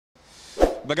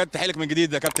بجد تحية لك من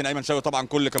جديد يا كابتن ايمن شوقي، طبعا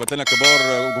كل كباتننا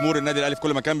الكبار وجمهور النادي الاهلي في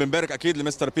كل مكان. بنبارك اكيد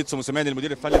لمستر بيتسو موسيمانى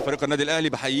المدير الفني لفريق النادي الاهلي،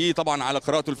 بحييه طبعا على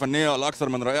قراءته الفنيه الاكثر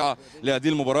من رائعه لهذه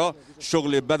المباراه.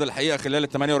 الشغل بدا الحقيقه خلال ال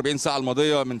 48 ساعه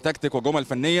الماضيه من تكتيك وجمل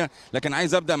فنيه، لكن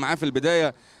عايز ابدا معاه في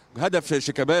البدايه. هدف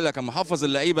شيكابالا كان محفظ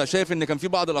اللعيبه، شايف ان كان في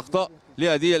بعض الاخطاء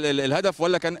لهذه الهدف،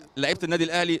 ولا كان لعيبه النادي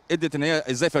الاهلي ادت ان هي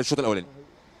ازاي في الشوط الاولاني؟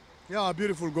 Yeah,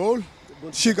 beautiful goal.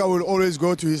 Shika will always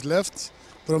go to his left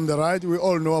from the right. We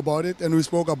all know about it and we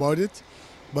spoke about it,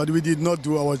 but we did not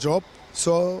do our job.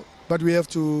 So, but we have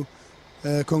to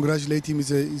congratulate him.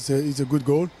 It's a good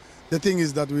goal. The thing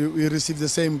is that we received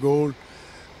the same goal.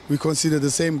 We consider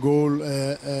the same goal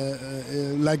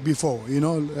like before, you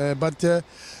know. But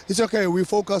it's okay. We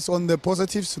focus on the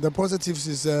positives. The positives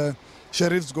is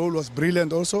Sharif's goal was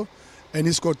brilliant also, and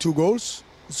he scored 2 goals.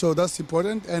 So that's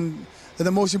important. And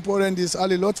the most important is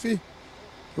Ali Lotfi,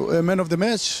 man of the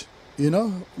match. You know,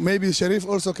 maybe Sharif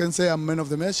also can say I'm man of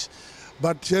the match,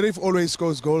 but Sharif always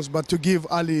scores goals. But to give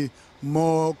Ali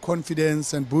more confidence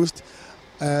and boost,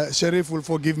 Sharif will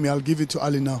forgive me. I'll give it to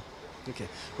Ali now. اوكي،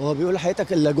 هو بيقول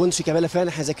لحضرتك الجون شيكابالا فعلا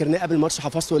احنا ذاكرناه قبل الماتش،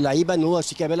 حفظته اللعيبه ان هو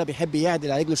شيكابالا بيحب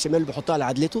يعدل على رجله الشمال وبيحطها على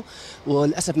عدلته،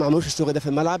 وللاسف ما عملوش الشغل ده في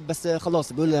الملعب. بس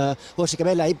خلاص بيقول هو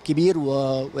شيكابالا لعيب كبير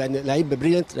ويعني لعيب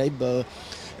بريليانت، لعيب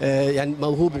يعني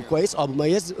موهوب وكويس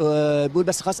مميز. بيقول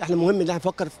بس خلاص احنا مهم ان احنا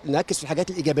نفكر نركز في الحاجات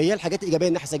الايجابيه. الحاجات الايجابيه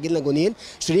ان احنا سجلنا جونين،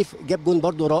 شريف جاب جون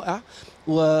برده رائع،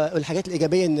 والحاجات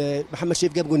الايجابيه ان محمد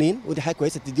شريف جاب جونين ودي حاجه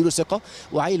كويسه تديله ثقه،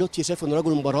 وعلي لطفي شايف انه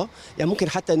رجل مباراه. يعني ممكن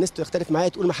حتى الناس تختلف معايا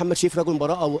تقول محمد شريف رجل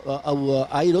مباراه او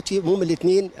علي لطفي، المهم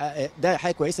الاثنين ده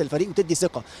حاجه كويسه للفريق وتدي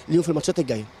ثقه ليهم في الماتشات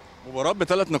الجايه. مباراه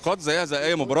ب3 نقاط زيها زي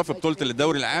اي مباراه في بطوله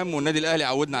الدوري العام، والنادي الاهلي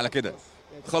عودنا على كده.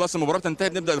 خلاص المباراه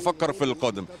انتهت، نبدا نفكر في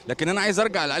القادم. لكن انا عايز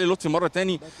ارجع لعلي لطفي مره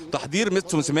ثاني، تحضير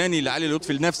مستر موسيمانى لعلي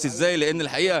لطفي النفسي ازاي؟ لان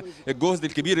الحقيقه الجهد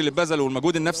الكبير اللي بذله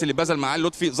والمجهود النفسي اللي بذل مع علي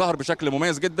لطفي ظهر بشكل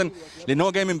مميز جدا، لان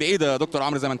هو جاي من بعيد يا دكتور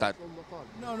عمرو زي ما انت عارف.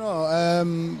 No,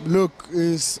 look,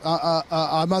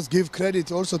 I must give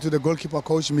credit also to the goalkeeper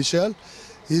coach Michel.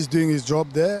 He's doing his job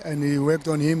there, and he worked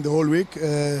on him the whole week.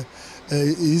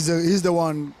 He's the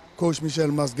one. Coach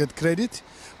Michel must get credit.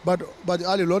 But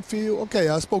Ali Lotfi, okay,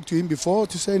 I spoke to him before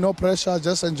to say no pressure,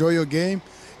 just enjoy your game.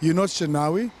 You're not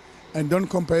Shenawi, and don't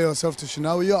compare yourself to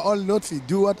Shenawi. You're Ali Lotfi.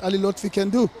 Do what Ali Lotfi can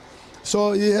do. So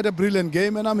he had a brilliant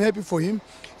game, and I'm happy for him.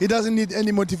 He doesn't need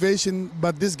any motivation,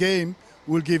 but this game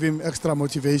will give him extra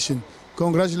motivation.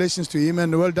 Congratulations to him, and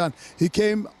well done. He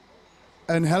came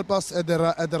and helped us at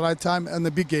the right time in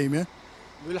the big game, yeah?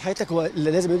 بيقول لحضرتك هو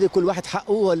اللي لازم يدي كل واحد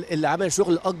حقه، هو اللي عمل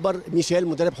الشغل الاكبر ميشيل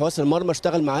مدرب حراس المرمى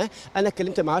اشتغل معاه. انا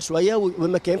اتكلمت معاه شويه،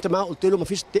 ولما اتكلمت معاه قلت له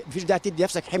مفيش داعي تدي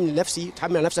نفسك حمل نفسي،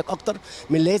 تحمل على نفسك اكتر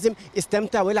من لازم،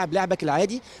 استمتع والعب لعبك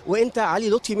العادي. وانت علي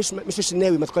لطفي مش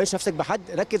الشناوي، ما تقارنش نفسك بحد،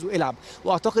 ركز والعب.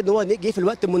 واعتقد ان هو جه في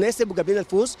الوقت المناسب وجاب لنا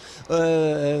الفوز.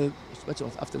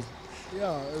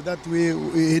 Yeah, that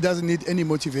he doesn't need any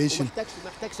motivation. ما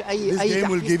محتاجش اي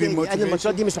تحفيز تاني، لان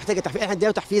الماتشات دي مش محتاجه تحفيز. احنا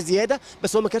ادينا تحفيز زياده،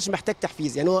 بس هو ما كانش محتاج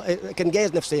تحفيز، يعني هو كان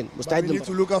جاهز نفسيا مستعد. We need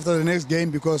to look after the next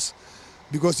game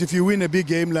because if you win a big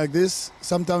game like this,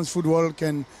 sometimes football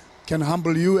can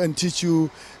humble you and teach you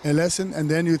a lesson, and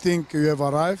then you think you have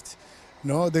arrived.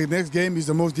 No, the next game is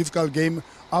the most difficult game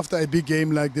after a big game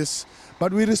like this. But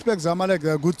we respect Zamalek;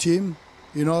 they're a good team.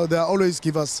 You know, they always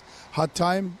give us hard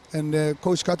time, and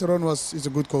Coach Cateron is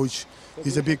a good coach.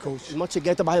 He's a big coach. الماتش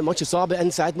الجاي طبعا الماتش صعب،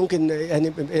 لان ساعات ممكن يعني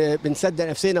بنصدق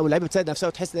نفسنا واللعيبه بتصدق نفسها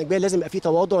وتحس انك لازم يبقى في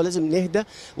تواضع، لازم نهدى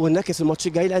ونركز الماتش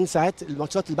الجاي، لان ساعات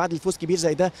الماتشات اللي بعد الفوز كبير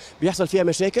زي ده بيحصل فيها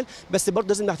مشاكل. بس برضه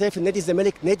لازم نعترف ان نادي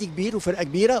الزمالك نادي كبير وفرقه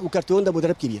كبيره، وكارتون ده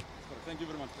مدرب كبير.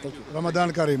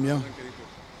 رمضان كريم يا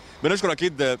بنشكر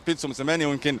اكيد بيتسو موسيمانى،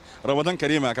 ويمكن رمضان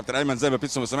كريم يا كابتن ايمن زي ما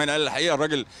بيتسو موسيمانى قال. الحقيقه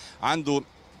الراجل عنده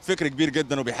فكر كبير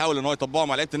جدا وبيحاول ان هو يطبقه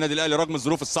مع لعيبه النادي الاهلي رغم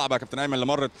الظروف الصعبه يا كابتن ايمن اللي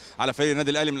مرت على فريق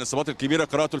النادي الاهلي من الاصابات الكبيره.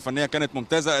 قراءته الفنيه كانت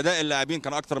ممتازه، اداء اللاعبين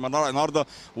كان اكثر من رائع النهارده،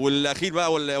 والاخير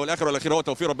بقى والاخير هو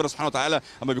توفيق ربنا سبحانه وتعالى.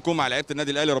 اما بيكون مع لعيبه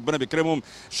النادي الاهلي ربنا بيكرمهم.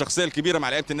 الشخصيه الكبيره مع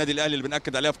لعيبه النادي الاهلي اللي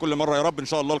بناكد عليها في كل مره، يا رب ان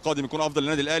شاء الله القادم يكون افضل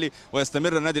للنادي الاهلي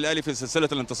ويستمر النادي الاهلي في سلسله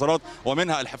الانتصارات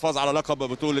ومنها الحفاظ على لقب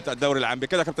بطوله الدوري العام.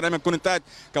 بكده يا كابتن ايمن تكون انتهت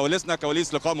كواليسنا،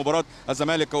 كواليس لقاء مباراه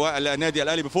الزمالك والنادي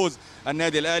الاهلي بفوز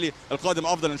النادي الاهلي. القادم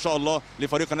افضل ان شاء الله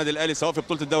لفريق النادي الاهلي سواء في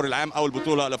بطوله الدوري العام او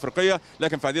البطوله الافريقيه.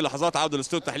 لكن في هذه اللحظات عوده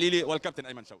للاستوديو التحليلي والكابتن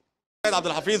ايمن شوقي. سيد عبد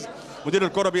الحفيظ مدير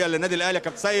الكروي للنادي الاهلي. يا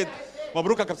كابتن سيد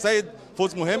مبروك يا كابتن سيد،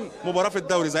 فوز مهم، مباراه في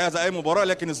الدوري زيها زي اي مباراه،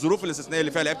 لكن الظروف الاستثنائيه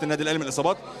اللي فيها لعيبه النادي الاهلي من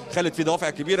الاصابات خلت فيه دوافع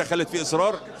كبيره، خلت فيه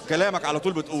اصرار. كلامك على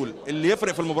طول بتقول اللي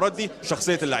يفرق في المباراه دي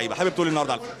شخصيه اللعيبه، حابب تقول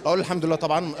النهارده على اقول الحمد لله.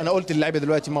 طبعا انا قلت للعيبه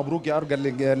دلوقتي مبروك يا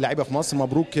ارجل اللعيبه في مصر،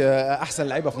 مبروك احسن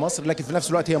لعيبه في مصر، لكن في نفس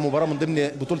الوقت هي مباراه من ضمن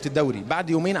بطوله الدوري. بعد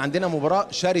يومين عندنا مباراه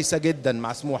شرسه جدا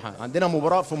مع سموحه، عندنا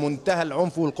مباراه في منتهى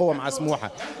العنف والقوه مع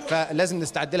سموحه، فلازم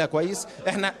نستعد لها كويس.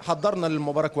 احنا حضرنا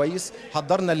للمباراه كويس،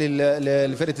 حضرنا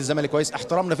لفرقه الزمالك كويس،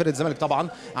 احترمنا فرقه الزمالك. طبعا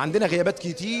عندنا غيابات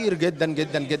كتير جدا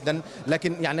جدا جدا،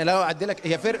 لكن يعني لو اعدلك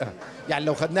هي فرقه، يعني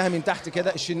لو خدناها من تحت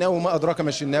كده، الشناوي ما ادراك ما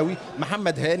الشناوي،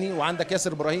 محمد هاني، وعندك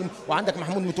ياسر ابراهيم، وعندك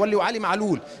محمود متولي، وعلي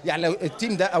معلول. يعني لو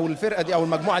التيم ده او الفرقه دي او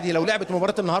المجموعه دي لو لعبت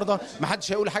مباراه النهارده ما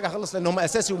حدش هيقول حاجه خالص، لان هم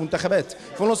اساسي ومنتخبات.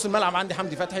 في نص الملعب عندي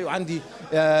حمدي فتحي، وعندي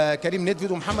كريم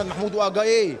ندفد، ومحمد محمود،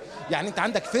 واجاي. يعني انت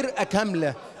عندك فرقه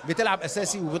كامله بتلعب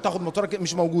اساسي وبتاخد مشاركه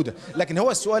مش موجوده. لكن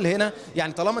هو السؤال هنا،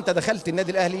 يعني طالما انت دخلت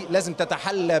النادي الاهلي لازم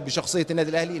تتحلى بشخصيه النادي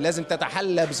الاهلي، لازم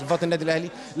تتحلى بصفات النادي الاهلي،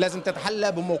 لازم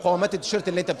تتحلى بمقومات التيشيرت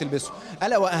اللي انت بتلبسه،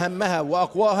 الا واهمها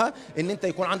واقواها ان انت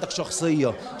يكون عندك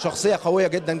شخصيه قويه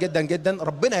جدا جدا جدا.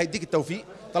 ربنا هيديك التوفيق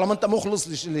طالما انت مخلص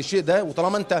للشيء ده،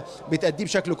 وطالما انت بتأديه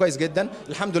بشكل كويس جدا.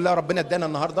 الحمد لله ربنا ادانا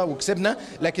النهارده وكسبنا،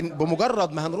 لكن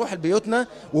بمجرد ما هنروح لبيوتنا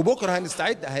وبكره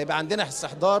هنستعد، هيبقى عندنا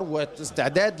استحضار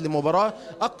واستعداد لمباراه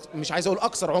مش عايز اقول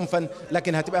اكثر عنفا،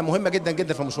 لكن هتبقى مهمه جدا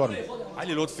جدا في مشوارنا.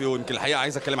 علي لطفي، ويمكن الحقيقه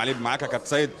عايز اتكلم عليه معاك يا كابتن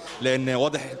سيد، لان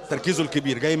واضح تركيزه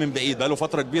الكبير، جاي من بعيد بقاله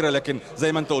فتره كبيره، لكن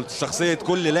زي ما انت قلت شخصيه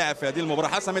كل لاعب في هذه المباراه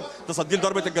حسمت تصدي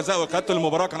ضربه الجزاء وقيادته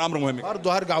المباراه، كان امر مهم.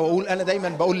 برضه هرجع واقول، انا دايما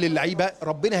بقول للعيبه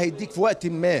ربنا هيديك في وقت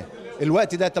ما،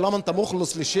 الوقت ده طالما انت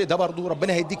مخلص للشيء ده برضه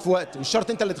ربنا هيديك في وقت، مش شرط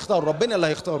انت اللي تختاره، ربنا اللي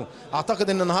هيختاره. اعتقد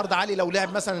ان النهارده علي لو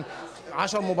لعب مثلا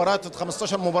 10 مباريات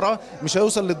 15 مباراه مش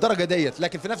هيوصل للدرجه ديت،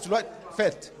 لكن في نفس الوقت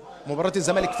فات مباراة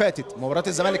الزمالك، فاتت مباراة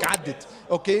الزمالك، عدت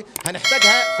اوكي،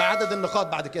 هنحتاجها في عدد النقاط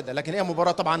بعد كده، لكن هي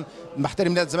مباراة طبعا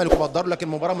محترم نادي الزمالك وبقدره، لكن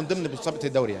مباراة من ضمن مسابقة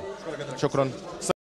الدوري يعني. شكرا.